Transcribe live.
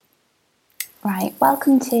Right,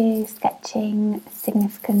 welcome to Sketching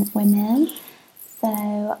Significant Women.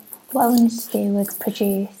 So, what I wanted to do was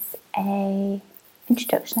produce a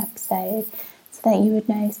introduction episode so that you would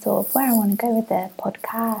know sort of where I want to go with the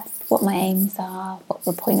podcast, what my aims are, what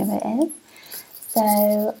the point of it is.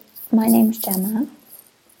 So, my name's Gemma,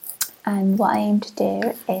 and what I aim to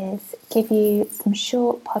do is give you some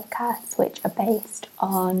short podcasts which are based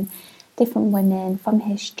on different women from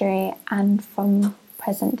history and from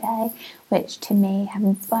present day, which to me have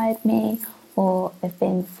inspired me or have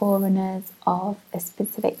been forerunners of a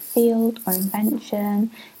specific field or invention.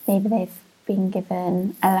 Maybe they've been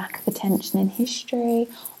given a lack of attention in history,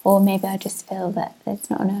 or maybe I just feel that there's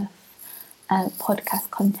not enough podcast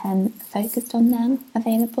content focused on them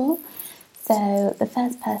available. So the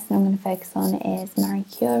first person I'm going to focus on is Marie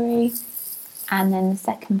Curie, and then the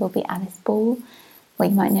second will be Alice Ball. What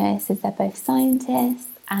you might notice is they're both scientists,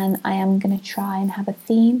 and I am going to try and have a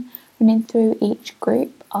theme running through each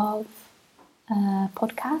group of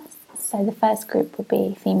podcasts. So the first group will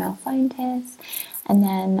be female scientists, and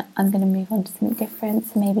then I'm going to move on to something different,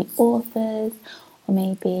 so maybe authors, or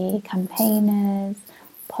maybe campaigners,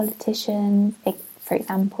 politicians, for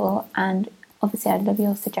example, and obviously I'd love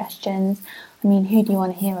your suggestions. I mean, who do you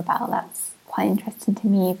want to hear about? That's quite interesting to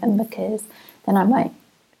me even, because then I might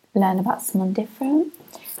learn about someone different.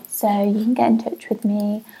 So you can get in touch with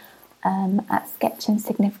me at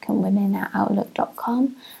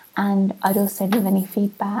sketchingsignificantwomen@outlook.com, and I'd also love any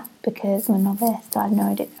feedback because I'm a novice, so I have no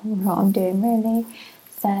idea what I'm doing really.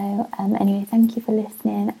 So anyway, thank you for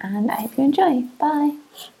listening, and I hope you enjoy. Bye.